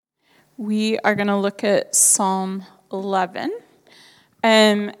We are going to look at Psalm 11.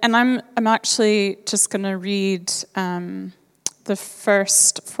 And I'm actually just going to read the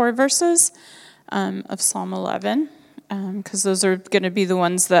first 4 verses of Psalm 11, because those are going to be the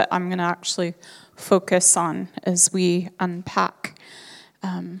ones that I'm going to actually focus on as we unpack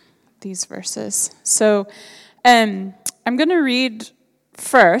these verses. So I'm going to read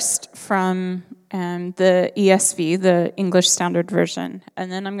first from the ESV, the English Standard Version,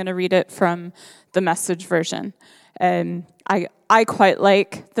 and then I'm going to read it from the Message version. I quite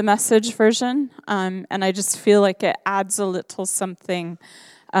like the Message version, and I just feel like it adds a little something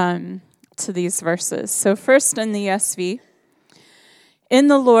to these verses. So first in the ESV, "In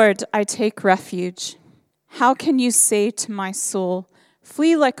the Lord I take refuge. How can you say to my soul,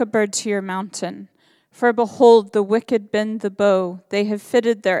 flee like a bird to your mountain? For behold, the wicked bend the bow. They have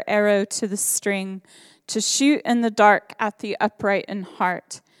fitted their arrow to the string, to shoot in the dark at the upright in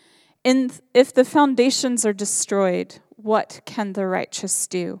heart. If the foundations are destroyed, what can the righteous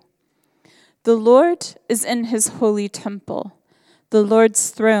do? The Lord is in his holy temple. The Lord's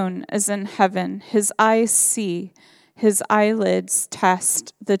throne is in heaven. His eyes see, his eyelids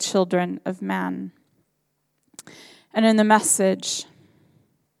test the children of man." And in the Message,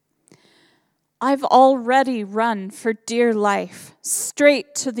 "I've already run for dear life,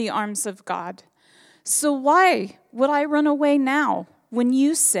 straight to the arms of God. So why would I run away now when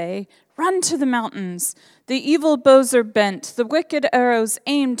you say, run to the mountains? The evil bows are bent, the wicked arrows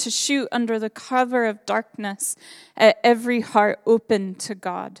aimed to shoot under the cover of darkness at every heart open to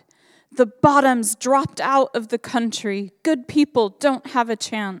God. The bottom's dropped out of the country. Good people don't have a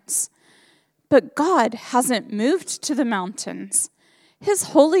chance. But God hasn't moved to the mountains. His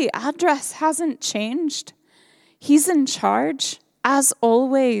holy address hasn't changed. He's in charge, as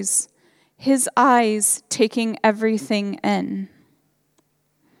always, his eyes taking everything in."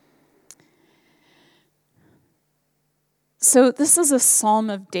 So this is a Psalm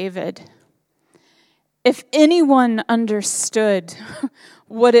of David. If anyone understood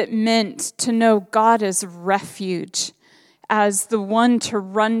what it meant to know God as refuge, as the one to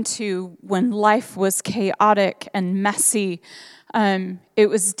run to when life was chaotic and messy, it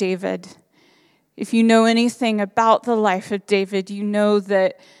was David. If you know anything about the life of David, you know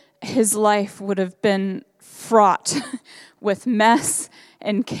that his life would have been fraught with mess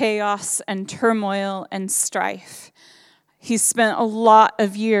and chaos and turmoil and strife. He spent a lot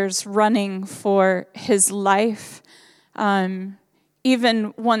of years running for his life.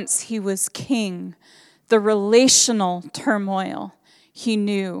 Even once he was king, the relational turmoil he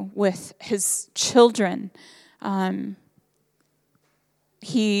knew with his children.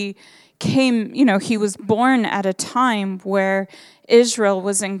 He was born at a time where Israel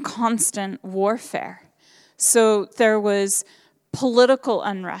was in constant warfare. So there was political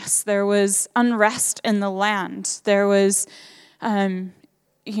unrest. There was unrest in the land. There was,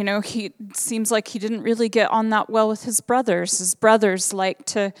 he seems like he didn't really get on that well with his brothers. His brothers liked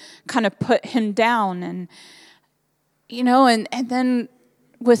to kind of put him down. And then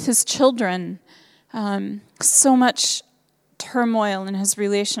with his children, so much turmoil in his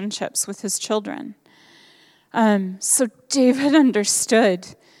relationships with his children. So David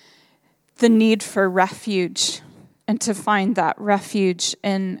understood the need for refuge and to find that refuge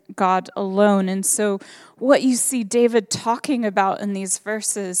in God alone. And so what you see David talking about in these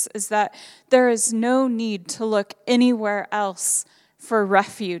verses is that there is no need to look anywhere else for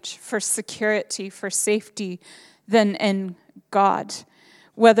refuge, for security, for safety than in God.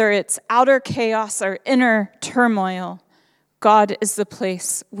 Whether it's outer chaos or inner turmoil, God is the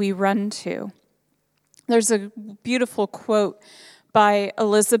place we run to. There's a beautiful quote by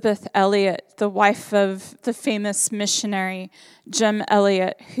Elisabeth Elliot, the wife of the famous missionary Jim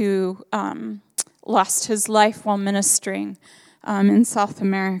Elliot, who lost his life while ministering in South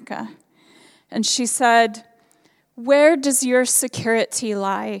America. And she said, "Where does your security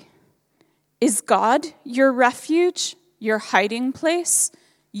lie? Is God your refuge, your hiding place,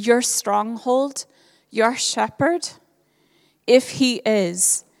 your stronghold, your shepherd? If he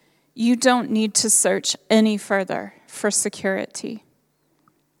is, you don't need to search any further for security."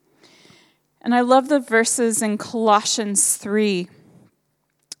 And I love the verses in Colossians 3,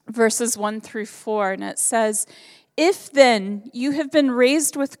 verses 1 through 4, and it says, "If then you have been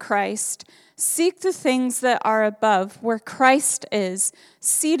raised with Christ, seek the things that are above, where Christ is,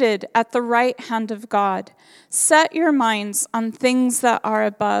 seated at the right hand of God. Set your minds on things that are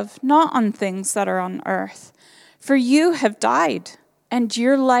above, not on things that are on earth. For you have died, and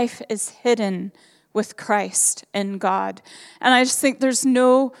your life is hidden with Christ in God." And I just think there's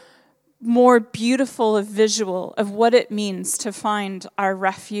no more beautiful a visual of what it means to find our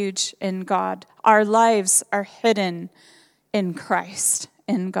refuge in God. Our lives are hidden in Christ,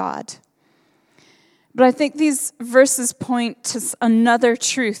 in God. But I think these verses point to another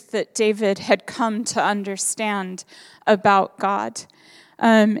truth that David had come to understand about God.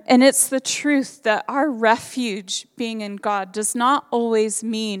 And it's the truth that our refuge being in God does not always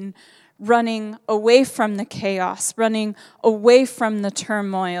mean running away from the chaos, running away from the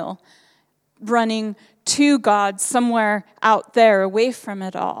turmoil, running to God somewhere out there, away from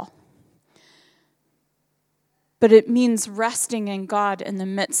it all. But it means resting in God in the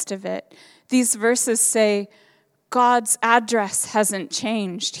midst of it. These verses say God's address hasn't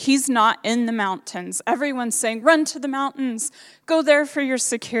changed. He's not in the mountains. Everyone's saying, run to the mountains, go there for your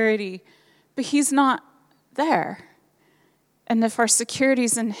security. But he's not there. And if our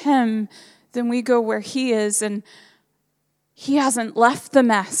security's in him, then we go where he is, and he hasn't left the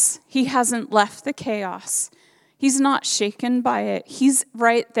mess. He hasn't left the chaos. He's not shaken by it. He's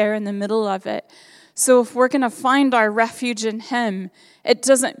right there in the middle of it. So if we're going to find our refuge in him, it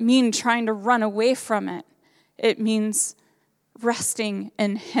doesn't mean trying to run away from it. It means resting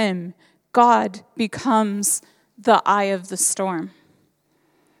in him. God becomes the eye of the storm.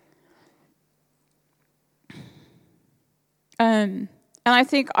 And I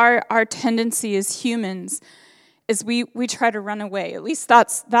think our tendency as humans is we try to run away. At least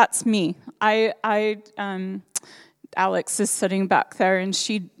that's me. Alex is sitting back there, and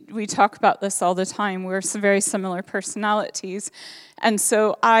we talk about this all the time. We're very similar personalities. And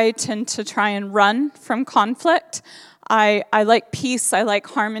so I tend to try and run from conflict. I like peace. I like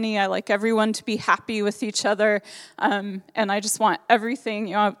harmony. I like everyone to be happy with each other. And I just want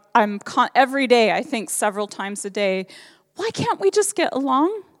everything. Every day, I think several times a day, why can't we just get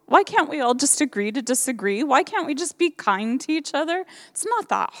along? Why can't we all just agree to disagree? Why can't we just be kind to each other? It's not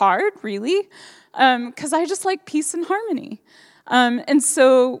that hard, really, because I just like peace and harmony. And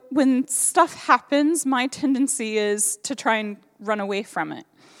so when stuff happens, my tendency is to try and run away from it.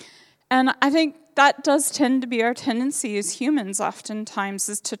 And I think that does tend to be our tendency as humans oftentimes,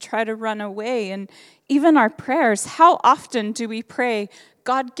 is to try to run away. And even our prayers, how often do we pray,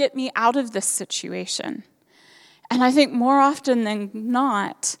 God, get me out of this situation? And I think more often than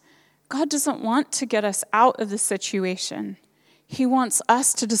not, God doesn't want to get us out of the situation. He wants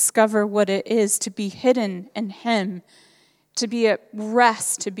us to discover what it is to be hidden in him, to be at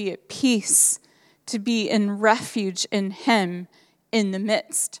rest, to be at peace, to be in refuge in him in the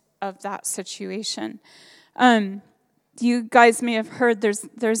midst of that situation. You guys may have heard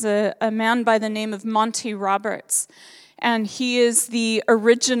there's a man by the name of Monty Roberts, and he is the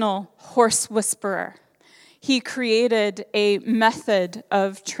original horse whisperer. He created a method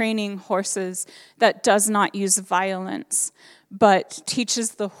of training horses that does not use violence, but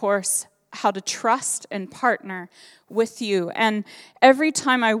teaches the horse how to trust and partner with you. And every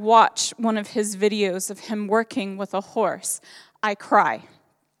time I watch one of his videos of him working with a horse, I cry.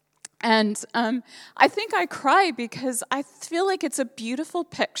 And I think I cry because I feel like it's a beautiful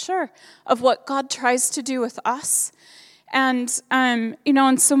picture of what God tries to do with us. And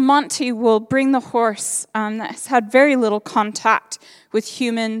so Monty will bring the horse that has had very little contact with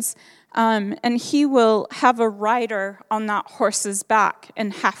humans, and he will have a rider on that horse's back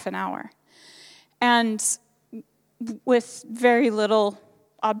in half an hour. And with very little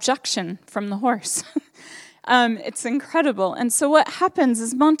objection from the horse. It's incredible. And so what happens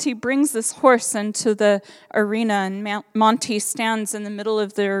is Monty brings this horse into the arena, and Monty stands in the middle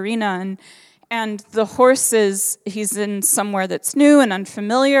of the arena, and the horse he's in somewhere that's new and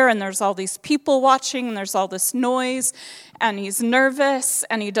unfamiliar, and there's all these people watching, and there's all this noise, and he's nervous,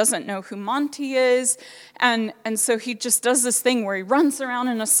 and he doesn't know who Monty is, and so he just does this thing where he runs around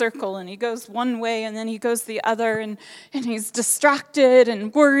in a circle, and he goes one way, and then he goes the other, and he's distracted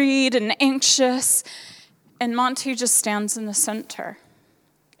and worried and anxious, and Monty just stands in the center,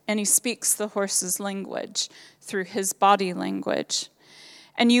 and he speaks the horse's language through his body language.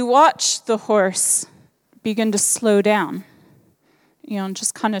 And you watch the horse begin to slow down, and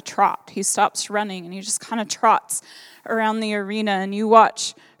just kind of trot. He stops running, and he just kind of trots around the arena. And you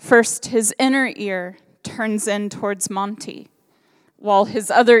watch first his inner ear turns in towards Monty, while his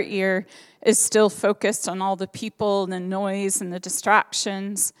other ear is still focused on all the people and the noise and the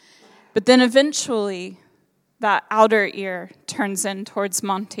distractions. But then eventually, that outer ear turns in towards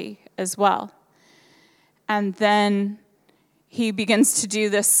Monty as well. And then he begins to do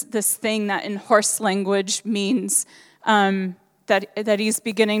this thing that in horse language means that he's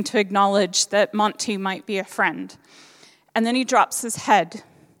beginning to acknowledge that Monty might be a friend. And then he drops his head.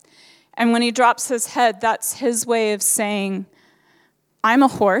 And when he drops his head, that's his way of saying, I'm a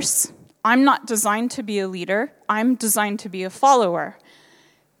horse. I'm not designed to be a leader. I'm designed to be a follower.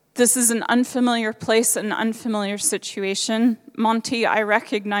 This is an unfamiliar place, an unfamiliar situation. Monty, I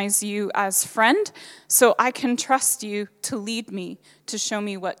recognize you as friend, so I can trust you to lead me, to show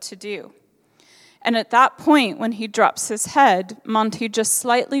me what to do. And at that point, when he drops his head, Monty just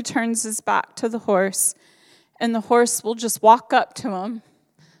slightly turns his back to the horse, and the horse will just walk up to him,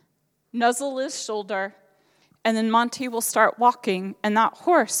 nuzzle his shoulder, and then Monty will start walking, and that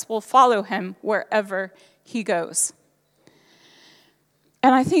horse will follow him wherever he goes.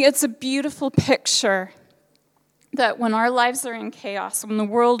 And I think it's a beautiful picture that when our lives are in chaos, when the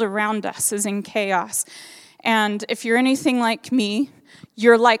world around us is in chaos, and if you're anything like me,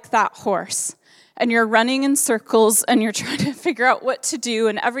 you're like that horse. And you're running in circles, and you're trying to figure out what to do,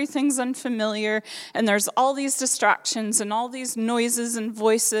 and everything's unfamiliar, and there's all these distractions, and all these noises and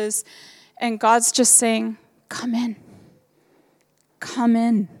voices, and God's just saying, come in. Come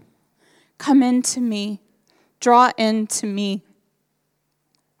in. Come into me. Draw into me.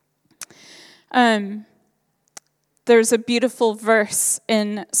 There's a beautiful verse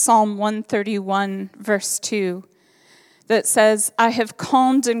in Psalm 131, verse 2, that says, I have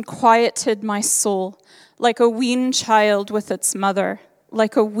calmed and quieted my soul like a weaned child with its mother.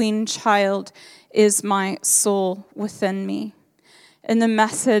 Like a weaned child is my soul within me. In the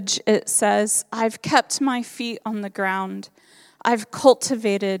Message, it says, I've kept my feet on the ground. I've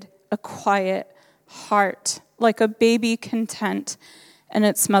cultivated a quiet heart, like a baby content in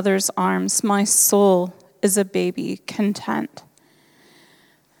its mother's arms. My soul is a baby content.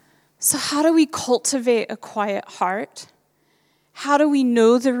 So how do we cultivate a quiet heart? How do we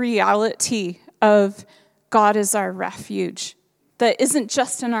know the reality of God is our refuge? That isn't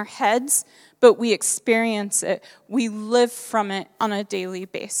just in our heads, but we experience it. We live from it on a daily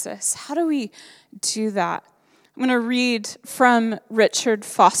basis. How do we do that? I'm going to read from Richard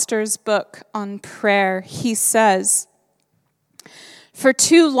Foster's book on prayer. He says, for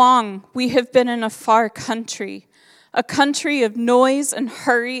too long we have been in a far country, a country of noise and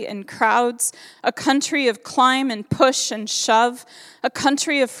hurry and crowds, a country of climb and push and shove, a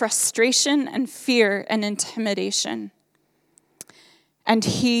country of frustration and fear and intimidation. And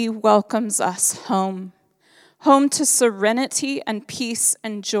he welcomes us home, home to serenity and peace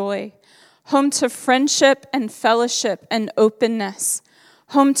and joy, home to friendship and fellowship and openness,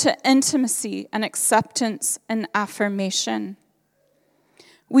 home to intimacy and acceptance and affirmation.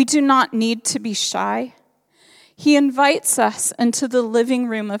 We do not need to be shy. He invites us into the living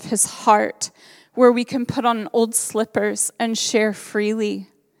room of his heart, where we can put on old slippers and share freely.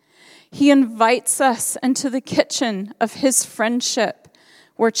 He invites us into the kitchen of his friendship,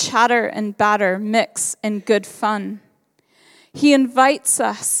 where chatter and batter mix in good fun. He invites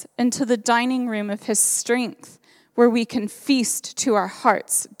us into the dining room of his strength, where we can feast to our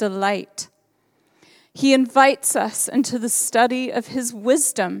heart's delight. He invites us into the study of his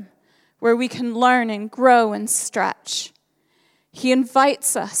wisdom, where we can learn and grow and stretch. He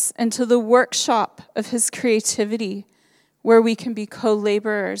invites us into the workshop of his creativity, where we can be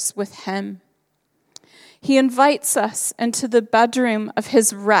co-laborers with him. He invites us into the bedroom of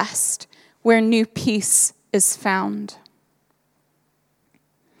his rest, where new peace is found.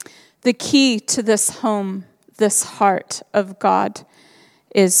 The key to this home, this heart of God,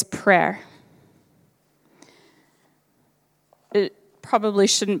 is prayer. It probably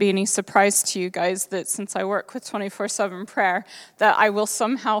shouldn't be any surprise to you guys that since I work with 24/7 prayer, that I will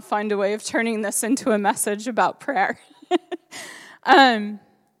somehow find a way of turning this into a message about prayer.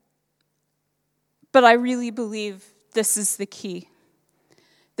 But I really believe this is the key.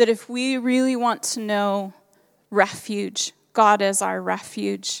 That if we really want to know refuge, God as our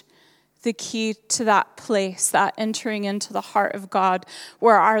refuge, the key to that place, that entering into the heart of God,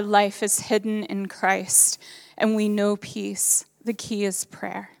 where our life is hidden in Christ and we know peace, the key is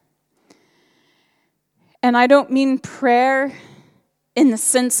prayer. And I don't mean prayer in the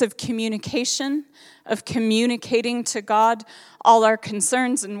sense of communication, of communicating to God all our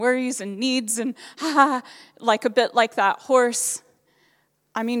concerns and worries and needs and like a bit like that horse.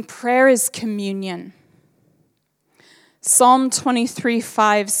 I mean, prayer is communion. Psalm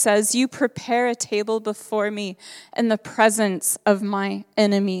 23:5 says, you prepare a table before me in the presence of my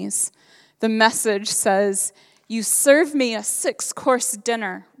enemies. The Message says, you serve me a 6-course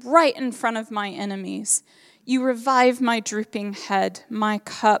dinner right in front of my enemies. You revive my drooping head. My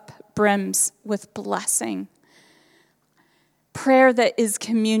cup brims with blessing. Prayer that is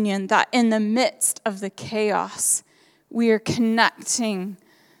communion, that in the midst of the chaos, we are connecting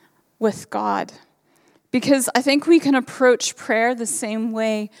with God. Because I think we can approach prayer the same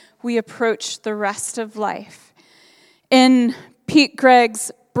way we approach the rest of life. In Pete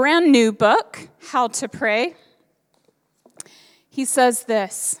Greig's brand new book, How to Pray, he says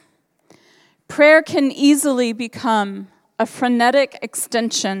this: prayer can easily become a frenetic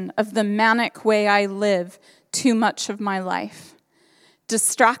extension of the manic way I live too much of my life.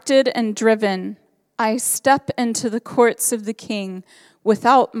 Distracted and driven, I step into the courts of the King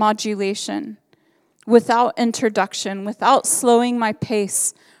without modulation, without introduction, without slowing my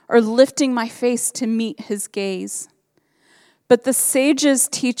pace or lifting my face to meet his gaze. But the sages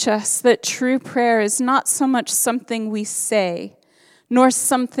teach us that true prayer is not so much something we say, nor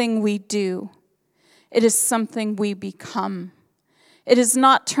something we do. It is something we become. It is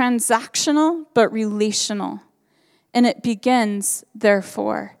not transactional, but relational. And it begins,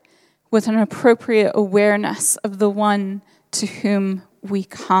 therefore, with an appropriate awareness of the one to whom we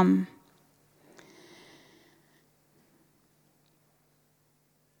come.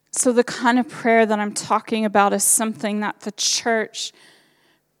 So the kind of prayer that I'm talking about is something that the church,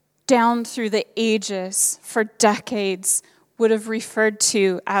 down through the ages, for decades, would have referred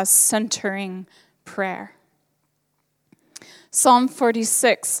to as centering prayer. Psalm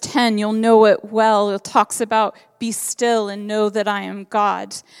 46:10, you'll know it well. It talks about be still and know that I am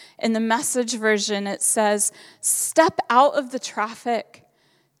God. In the Message version, it says, step out of the traffic.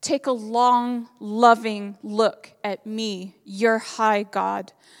 Take a long, loving look at me, your high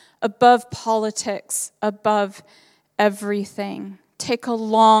God, above politics, above everything. Take a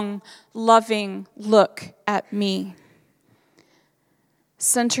long, loving look at me.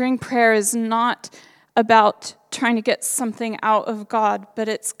 Centering prayer is not about trying to get something out of God, but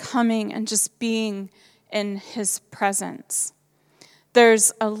it's coming and just being in his presence.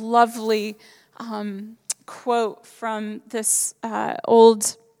 There's a lovely quote from this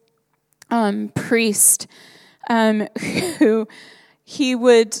old priest who he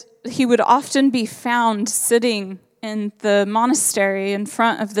would often be found sitting in the monastery in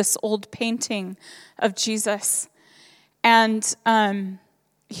front of this old painting of Jesus. And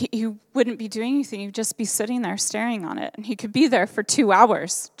he wouldn't be doing anything. He'd just be sitting there staring on it. And he could be there for 2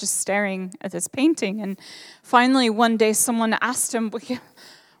 hours just staring at this painting. And finally, one day, someone asked him,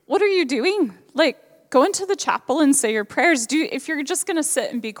 what are you doing? Like, go into the chapel and say your prayers. If you're just going to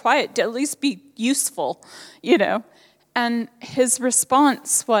sit and be quiet, at least be useful, you know. And his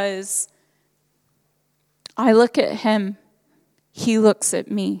response was, I look at him, he looks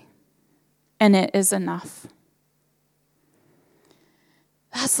at me, and it is enough.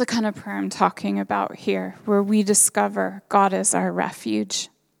 That's the kind of prayer I'm talking about here, where we discover God is our refuge.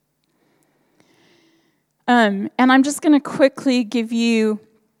 And I'm just going to quickly give you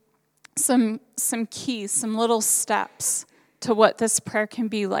some keys, some little steps to what this prayer can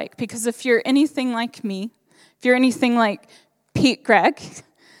be like. Because if you're anything like me, if you're anything like Pete Gregg,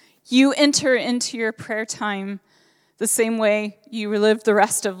 you enter into your prayer time the same way you live the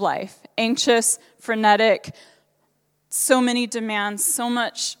rest of life. Anxious, frenetic, so many demands, so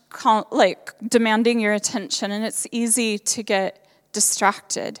much demanding your attention, and it's easy to get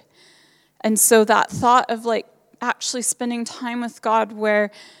distracted. And so that thought of actually spending time with God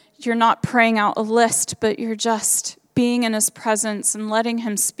where you're not praying out a list, but you're just being in his presence and letting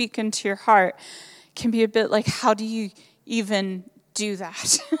him speak into your heart can be a bit like, how do you even do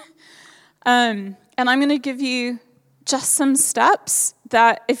that? And I'm going to give you just some steps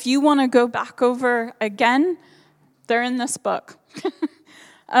that if you want to go back over again, they're in this book.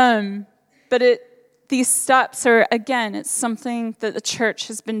 But these steps are, again, it's something that the church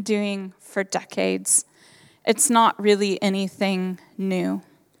has been doing for decades. It's not really anything new.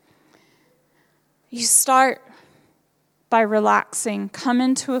 You start by relaxing. Come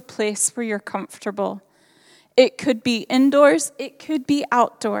into a place where you're comfortable. It could be indoors. It could be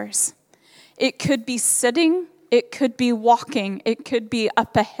outdoors. It could be sitting. It could be walking. It could be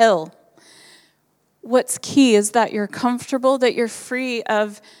up a hill. What's key is that you're comfortable, that you're free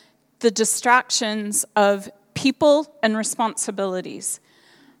of the distractions of people and responsibilities.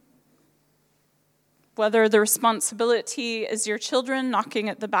 Whether the responsibility is your children knocking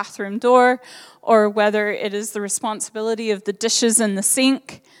at the bathroom door, or whether it is the responsibility of the dishes in the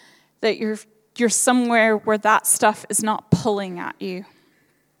sink, that you're somewhere where that stuff is not pulling at you.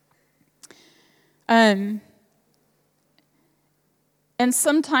 And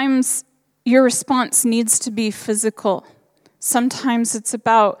sometimes your response needs to be physical. Sometimes it's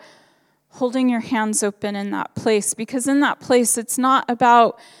about holding your hands open in that place, because in that place, it's not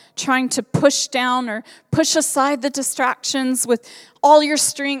about trying to push down or push aside the distractions with all your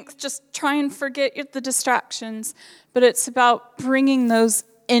strength. Just try and forget the distractions. But it's about bringing those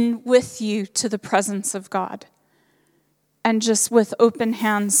in with you to the presence of God. And just with open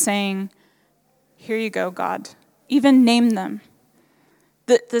hands saying, here you go, God. Even name them.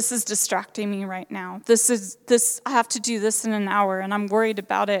 This is distracting me right now. I have to do this in an hour, and I'm worried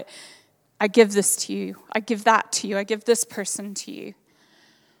about it. I give this to you. I give that to you. I give this person to you.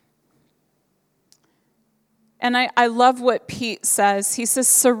 And I love what Pete says. He says,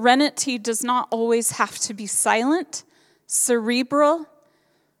 serenity does not always have to be silent, cerebral,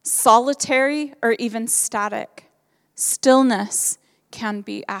 solitary, or even static. Stillness can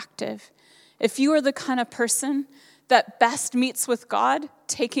be active. If you are the kind of person that best meets with God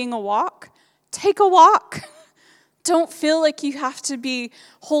taking a walk, take a walk. Don't feel like you have to be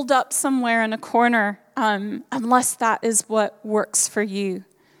holed up somewhere in a corner unless that is what works for you.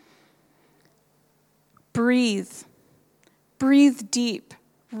 Breathe. Breathe deep,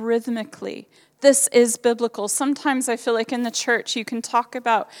 rhythmically. This is biblical. Sometimes I feel like in the church you can talk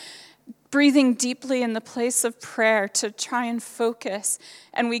about breathing deeply in the place of prayer to try and focus.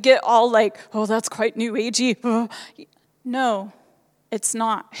 And we get all like, oh, that's quite new agey. Oh. No, it's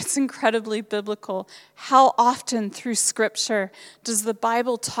not. It's incredibly biblical. How often through Scripture does the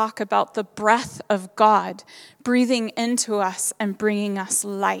Bible talk about the breath of God breathing into us and bringing us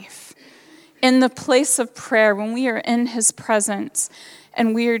life? In the place of prayer, when we are in His presence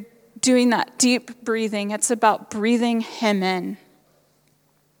and we are doing that deep breathing, it's about breathing Him in.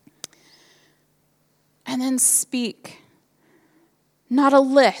 And then speak. Not a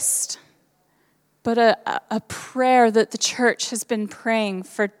list, but a prayer that the church has been praying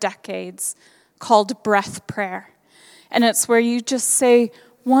for decades called breath prayer. And it's where you just say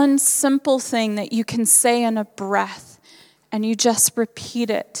one simple thing that you can say in a breath, and you just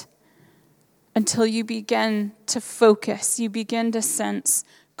repeat it until you begin to focus. You begin to sense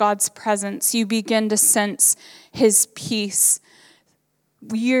God's presence. You begin to sense His peace.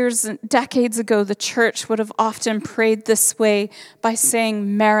 Years and decades ago, the church would have often prayed this way by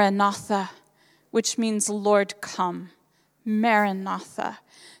saying Maranatha, which means Lord, come. Maranatha.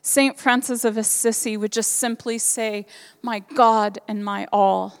 St. Francis of Assisi would just simply say, my God and my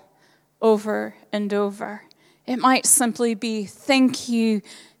all, over and over. It might simply be, thank you,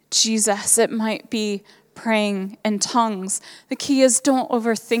 Jesus. It might be praying in tongues. The key is don't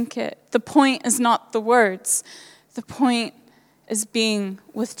overthink it. The point is not the words. The point is being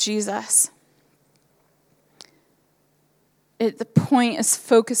with Jesus. The point is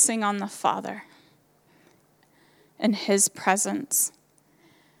focusing on the Father and His presence.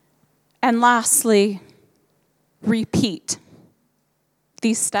 And lastly, repeat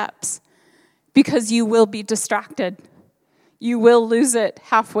these steps because you will be distracted. You will lose it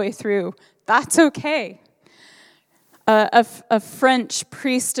halfway through. That's okay. A French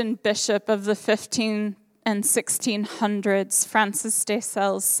priest and bishop of the 15 and 1600s, Francis de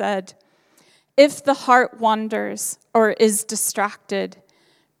Sales, said, if the heart wanders or is distracted,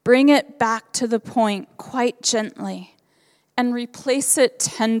 bring it back to the point quite gently and replace it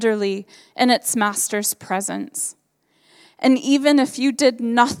tenderly in its master's presence. And even if you did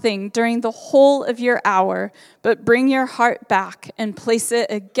nothing during the whole of your hour, but bring your heart back and place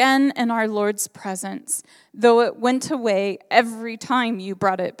it again in our Lord's presence, though it went away every time you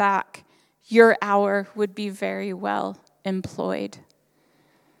brought it back, your hour would be very well employed.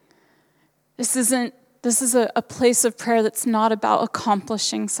 This is a place of prayer that's not about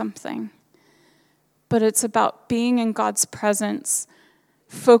accomplishing something, but it's about being in God's presence,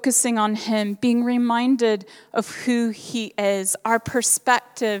 focusing on Him, being reminded of who He is, our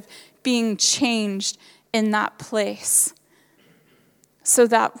perspective being changed in that place, so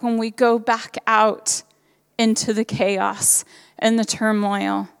that when we go back out into the chaos and the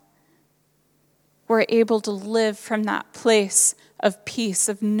turmoil, we're able to live from that place of peace,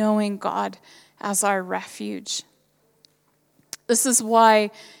 of knowing God as our refuge. This is why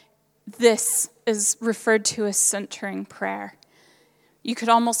this is referred to as centering prayer. You could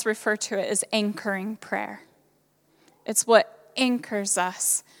almost refer to it as anchoring prayer. It's what anchors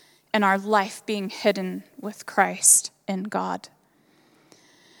us in our life being hidden with Christ in God.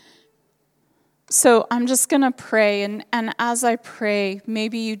 So I'm just going to pray, and as I pray,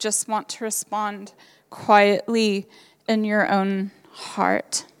 maybe you just want to respond quietly in your own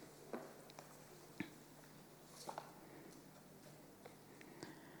heart.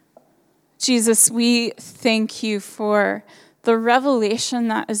 Jesus, we thank you for the revelation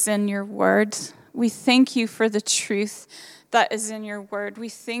that is in your word. We thank you for the truth that is in your word. We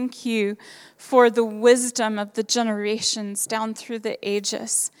thank you for the wisdom of the generations down through the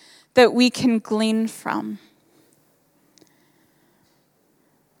ages that we can glean from.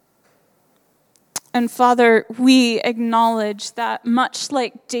 And Father, we acknowledge that much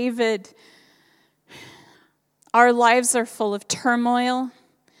like David, our lives are full of turmoil.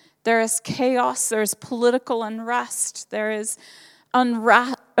 There is chaos, there is political unrest, there is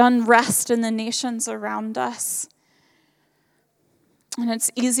unrest in the nations around us. And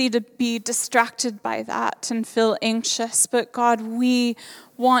it's easy to be distracted by that and feel anxious. But God, we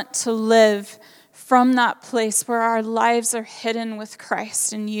want to live from that place where our lives are hidden with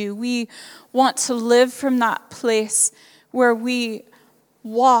Christ in you. We want to live from that place where we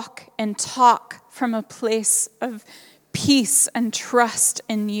walk and talk from a place of peace and trust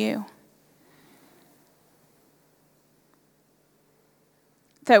in you.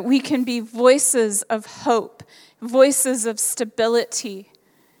 That we can be voices of hope, voices of stability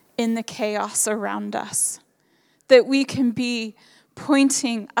in the chaos around us. That we can be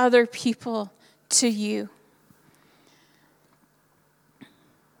pointing other people to you.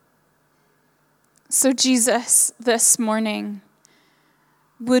 So Jesus, this morning,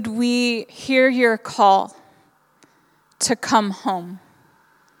 would we hear your call to come home,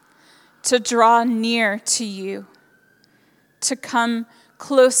 to draw near to you, to come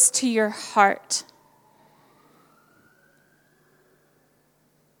close to your heart.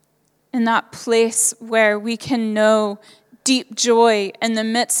 In that place where we can know deep joy in the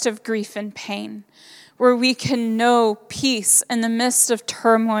midst of grief and pain, where we can know peace in the midst of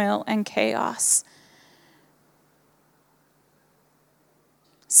turmoil and chaos.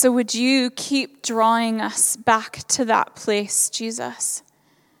 So would you keep drawing us back to that place, Jesus,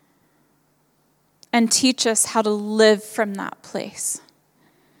 and teach us how to live from that place.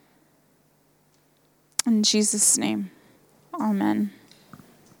 In Jesus' name, amen.